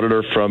 State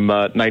Auditor from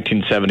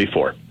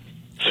 1974.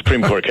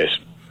 Supreme Court case.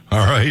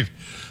 All right.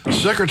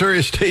 Secretary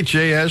of State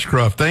Jay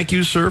Ashcroft, thank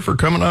you, sir, for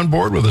coming on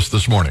board with us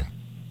this morning.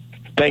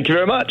 Thank you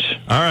very much.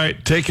 All right.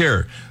 Take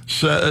care.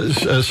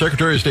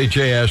 Secretary of State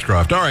Jay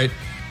Ashcroft. All right.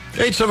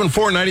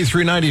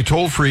 874-9390,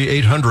 toll-free,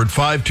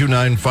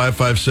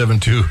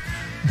 800-529-5572.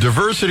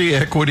 Diversity,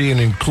 equity, and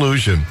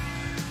inclusion.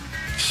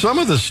 Some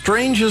of the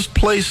strangest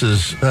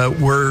places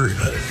where,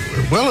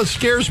 it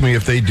scares me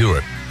if they do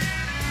it.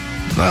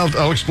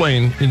 I'll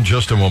explain in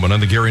just a moment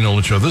on the Gary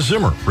Nolan Show, the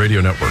Zimmer Radio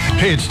Network.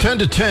 Hey, it's 10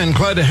 to 10.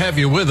 Glad to have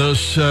you with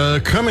us.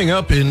 Coming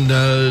up in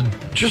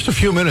just a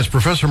few minutes,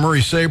 Professor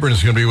Murray Sabrin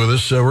is going to be with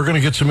us. We're going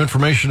to get some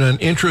information on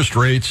interest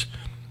rates.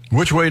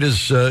 Which way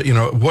does,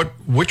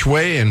 which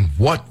way and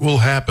what will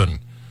happen?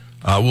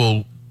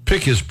 We'll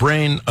pick his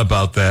brain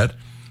about that.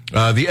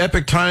 The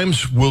Epic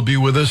Times will be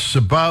with us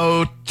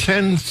about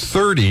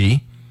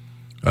 10:30.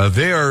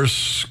 They are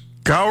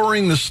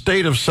scouring the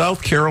state of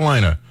South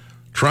Carolina,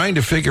 trying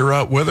to figure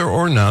out whether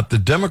or not the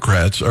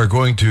Democrats are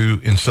going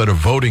to, instead of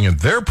voting in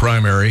their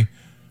primary,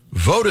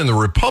 vote in the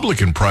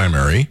Republican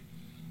primary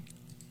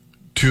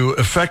to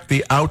affect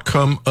the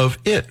outcome of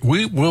it.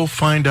 We will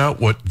find out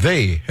what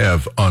they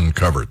have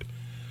uncovered.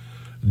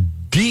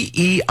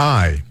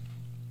 DEI,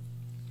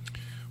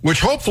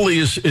 which hopefully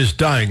is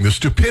dying. The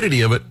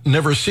stupidity of it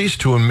never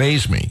ceased to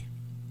amaze me.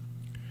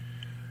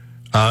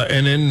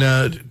 And then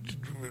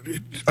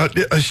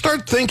I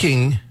start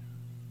thinking,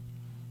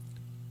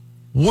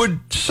 would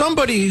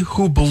somebody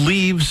who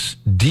believes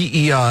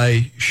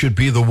DEI should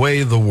be the way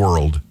of the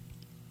world,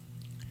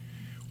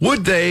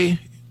 would they,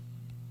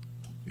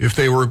 if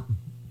they were,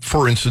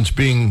 for instance,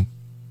 being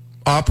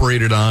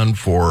operated on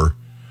for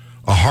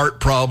a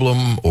heart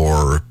problem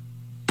or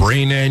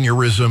brain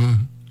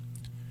aneurysm,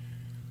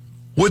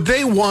 would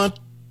they want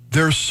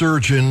their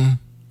surgeon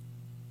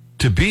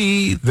to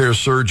be their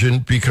surgeon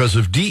because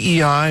of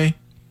DEI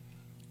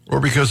or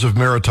because of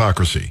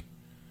meritocracy?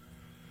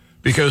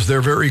 Because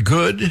they're very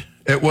good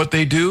at what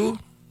they do,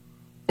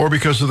 or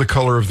because of the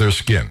color of their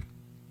skin?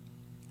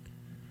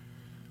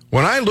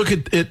 When I look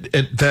at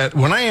that,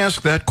 when I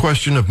ask that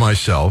question of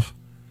myself,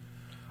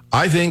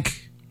 I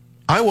think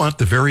I want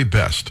the very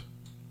best.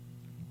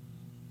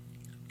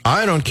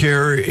 I don't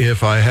care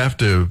if I have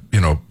to,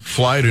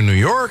 fly to New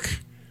York.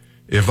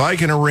 If I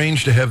can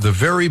arrange to have the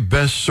very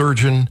best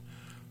surgeon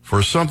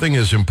for something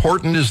as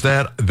important as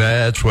that,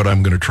 that's what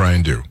I'm going to try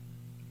and do.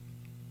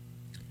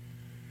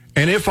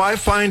 And if I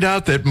find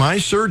out that my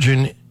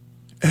surgeon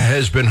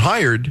has been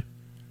hired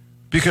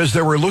because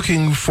they were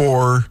looking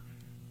for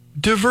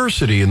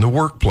diversity in the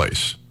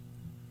workplace,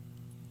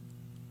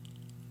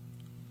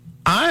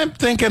 I'm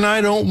thinking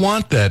I don't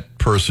want that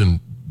person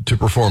to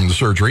perform the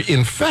surgery.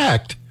 In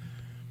fact,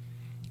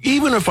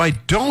 even if I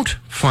don't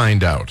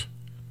find out,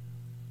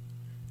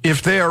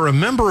 if they are a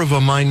member of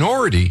a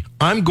minority,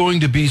 I'm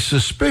going to be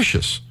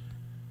suspicious.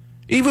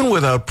 Even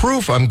without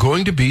proof, I'm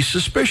going to be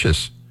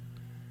suspicious.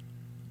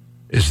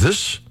 Is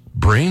this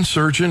brain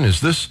surgeon,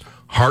 is this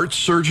heart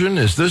surgeon,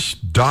 is this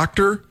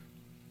doctor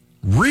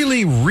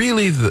really,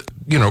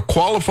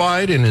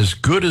 qualified and as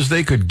good as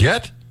they could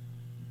get?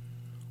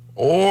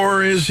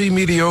 Or is he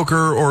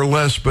mediocre or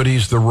less, but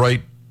he's the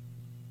right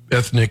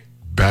ethnic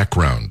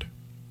background?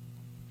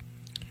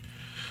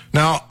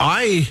 Now,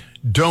 I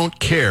don't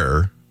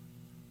care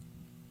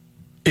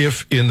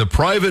if in the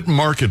private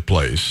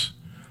marketplace,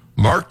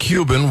 Mark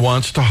Cuban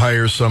wants to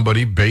hire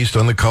somebody based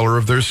on the color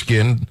of their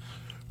skin,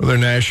 or their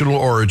national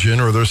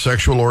origin, or their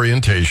sexual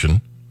orientation.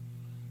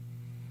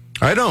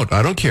 I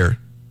don't care.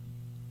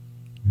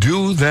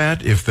 Do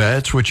that if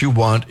that's what you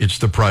want. It's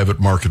the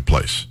private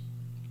marketplace.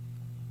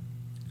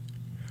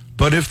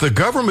 But if the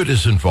government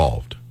is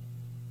involved,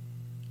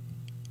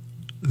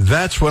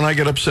 that's when I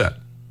get upset.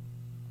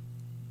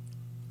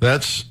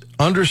 That's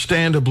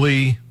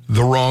understandably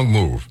the wrong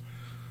move.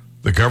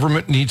 The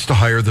government needs to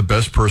hire the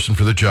best person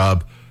for the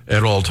job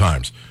at all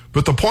times.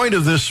 But the point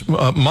of this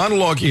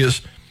monologue is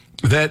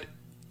that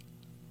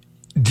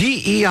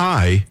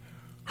DEI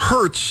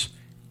hurts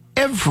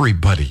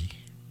everybody.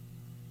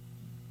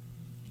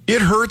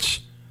 It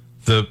hurts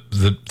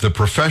the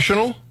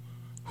professional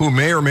who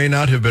may or may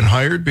not have been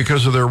hired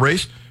because of their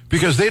race,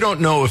 because they don't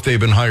know if they've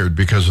been hired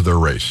because of their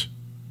race.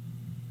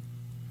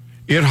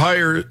 It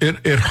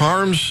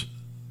harms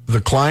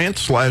the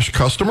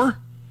client/customer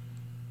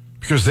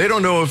because they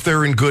don't know if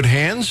they're in good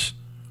hands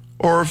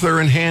or if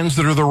they're in hands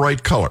that are the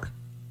right color.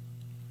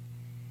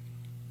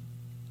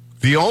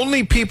 The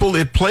only people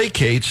it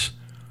placates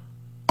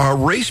are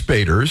race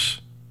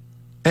baiters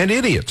and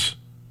idiots.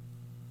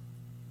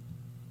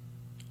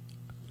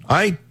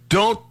 I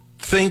don't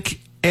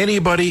think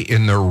anybody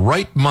in their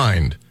right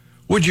mind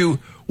would you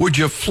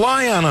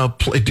fly on a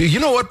plane? Do you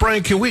know what,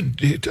 Brian?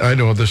 I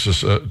know this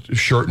is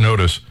short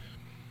notice,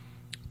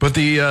 but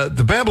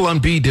the Babylon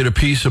Bee did a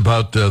piece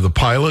about the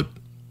pilot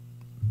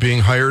being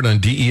hired on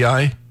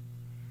DEI.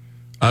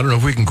 I don't know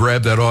if we can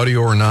grab that audio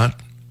or not.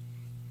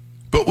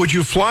 But would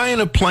you fly in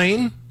a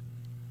plane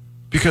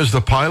because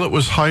the pilot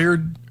was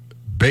hired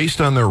based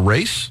on their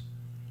race?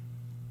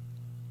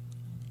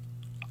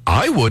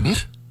 I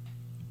wouldn't.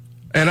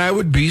 And I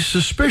would be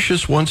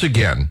suspicious once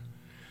again.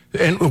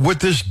 And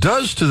what this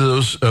does to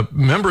those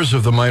members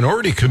of the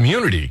minority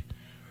community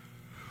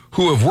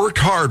who have worked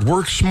hard,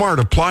 worked smart,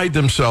 applied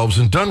themselves,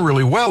 and done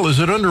really well is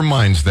it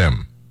undermines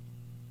them.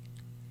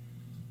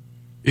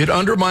 It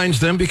undermines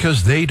them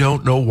because they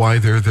don't know why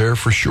they're there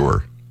for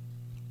sure.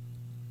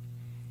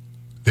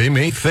 They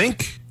may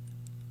think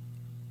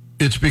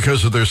it's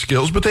because of their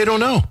skills, but they don't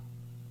know.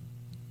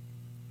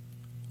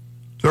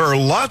 There are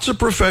lots of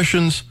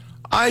professions.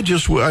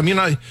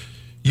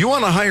 You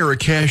want to hire a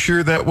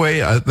cashier that way?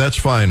 That's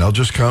fine. I'll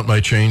just count my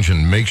change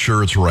and make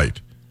sure it's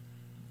right.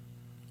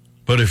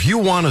 But if you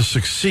want to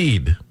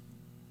succeed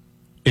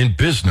in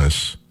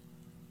business,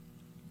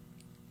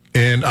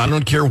 and I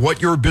don't care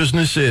what your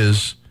business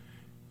is,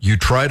 you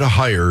try to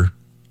hire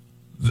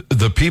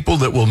the people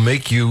that will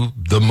make you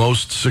the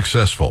most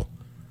successful.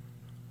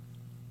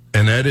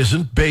 And that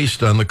isn't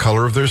based on the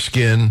color of their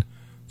skin,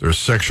 their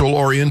sexual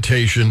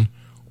orientation,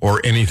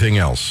 or anything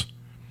else.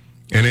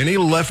 And any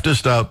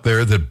leftist out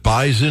there that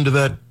buys into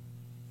that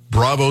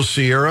Bravo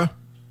Sierra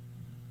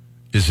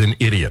is an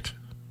idiot.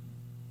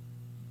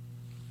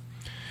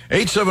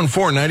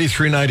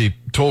 874-9390,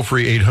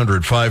 toll-free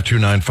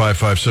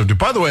 800-529-5570.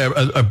 By the way,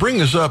 I bring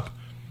this up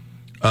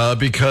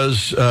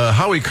because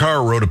Howie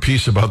Carr wrote a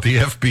piece about the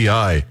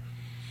FBI.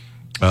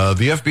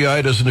 The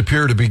FBI doesn't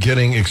appear to be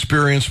getting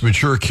experienced,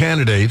 mature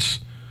candidates,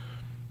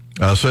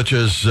 such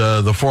as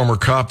the former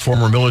cop,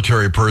 former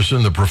military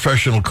person, the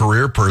professional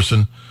career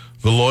person,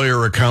 the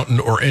lawyer, accountant,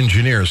 or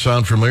engineer.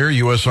 Sound familiar?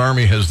 U.S.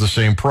 Army has the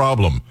same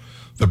problem.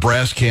 The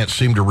brass can't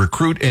seem to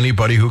recruit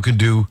anybody who can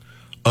do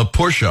a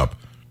push-up.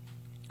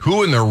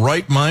 Who in their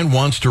right mind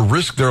wants to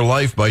risk their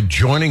life by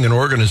joining an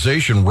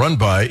organization run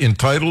by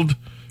entitled,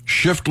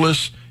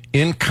 shiftless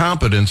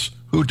incompetents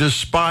who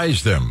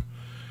despise them?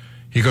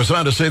 He goes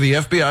on to say the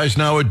FBI is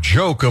now a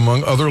joke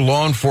among other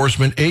law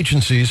enforcement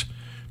agencies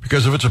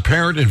because of its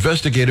apparent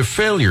investigative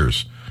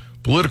failures,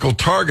 political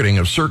targeting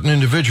of certain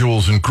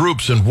individuals and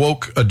groups, and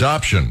woke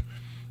adoption.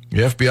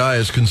 The FBI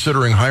is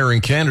considering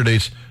hiring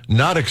candidates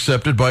not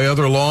accepted by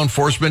other law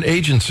enforcement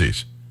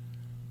agencies.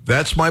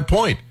 That's my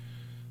point.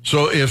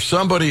 So if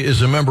somebody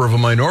is a member of a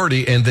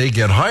minority and they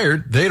get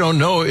hired, they don't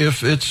know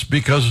if it's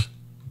because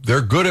they're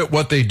good at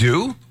what they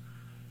do,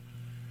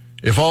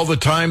 if all the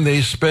time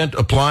they spent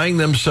applying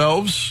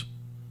themselves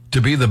to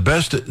be the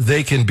best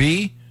they can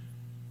be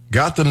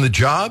got them the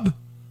job,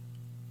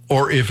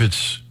 or if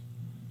it's,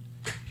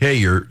 hey,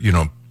 your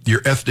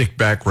ethnic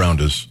background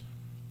is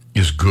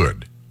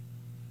good.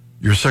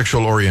 Your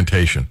sexual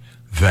orientation,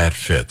 that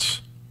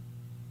fits.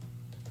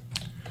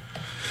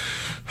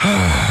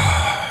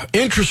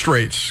 Interest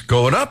rates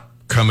going up,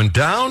 coming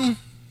down.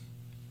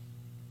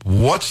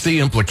 What's the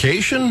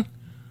implication?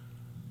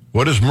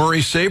 What does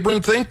Murray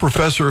Sabrin think,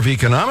 professor of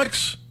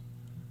economics?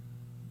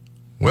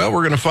 Well,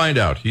 we're going to find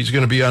out. He's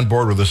going to be on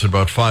board with us at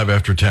about 5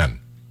 after 10.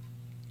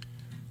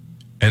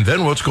 And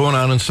then what's going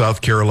on in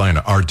South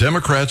Carolina? Are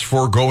Democrats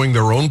foregoing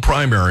their own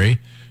primary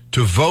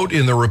to vote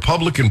in the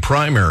Republican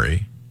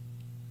primary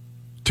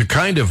to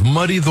kind of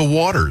muddy the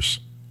waters?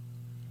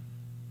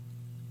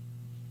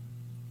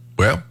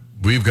 Well,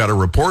 we've got a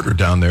reporter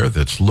down there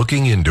that's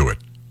looking into it,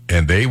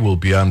 and they will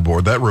be on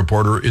board. That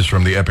reporter is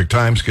from the Epic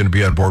Times, going to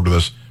be on board with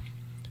us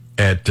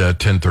at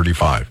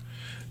 10:35.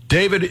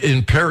 David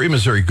in Perry,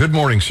 Missouri. Good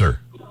morning, sir.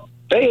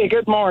 Hey,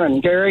 good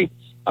morning, Gary.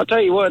 I'll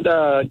tell you what,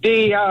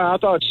 DEI, I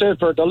thought stood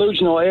for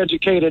delusional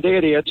educated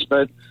idiots,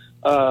 but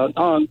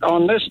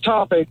on this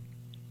topic,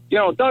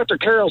 Dr.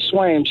 Carol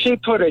Swain, she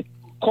put it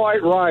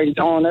quite right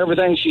on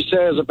everything she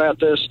says about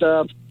this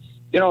stuff.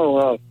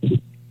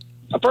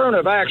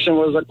 Affirmative action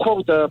was,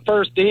 the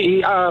first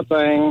DEI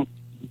thing,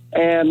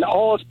 and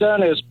all it's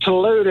done is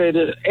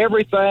polluted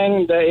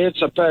everything that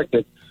it's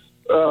affected.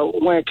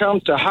 When it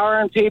comes to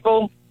hiring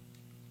people,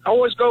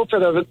 always go for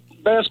the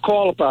best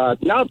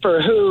qualified, not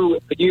for who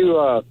you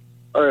are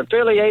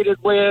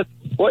affiliated with,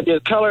 what the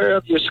color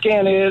of your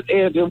skin is,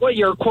 and what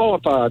you're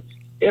qualified.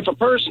 If a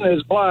person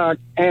is black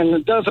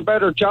and does a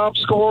better job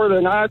score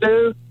than I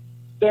do,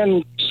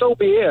 then so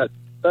be it.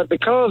 But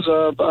because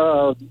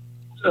of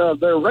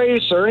their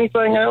race or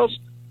anything else,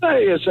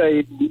 that is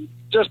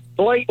just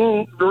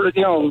blatant,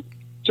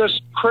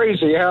 just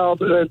crazy how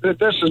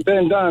this has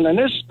been done. And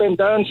this has been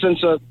done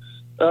since the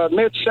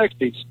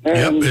mid-'60s.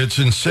 Yep, it's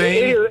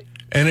insane,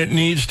 and it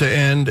needs to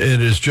end.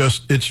 It's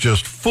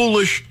just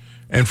foolish,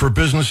 and for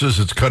businesses,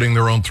 it's cutting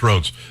their own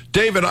throats.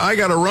 David, I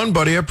got to run,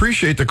 buddy. I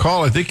appreciate the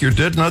call. I think you're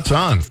dead nuts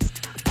on.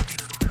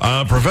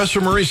 Professor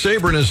Murray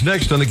Sabrin is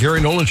next on the Gary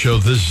Nolan Show,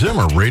 the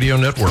Zimmer Radio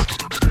Network.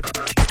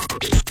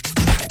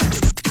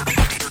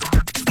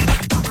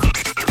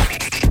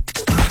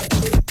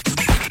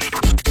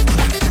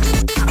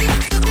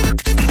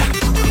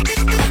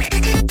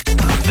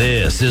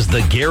 This is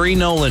the Gary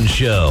Nolan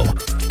Show.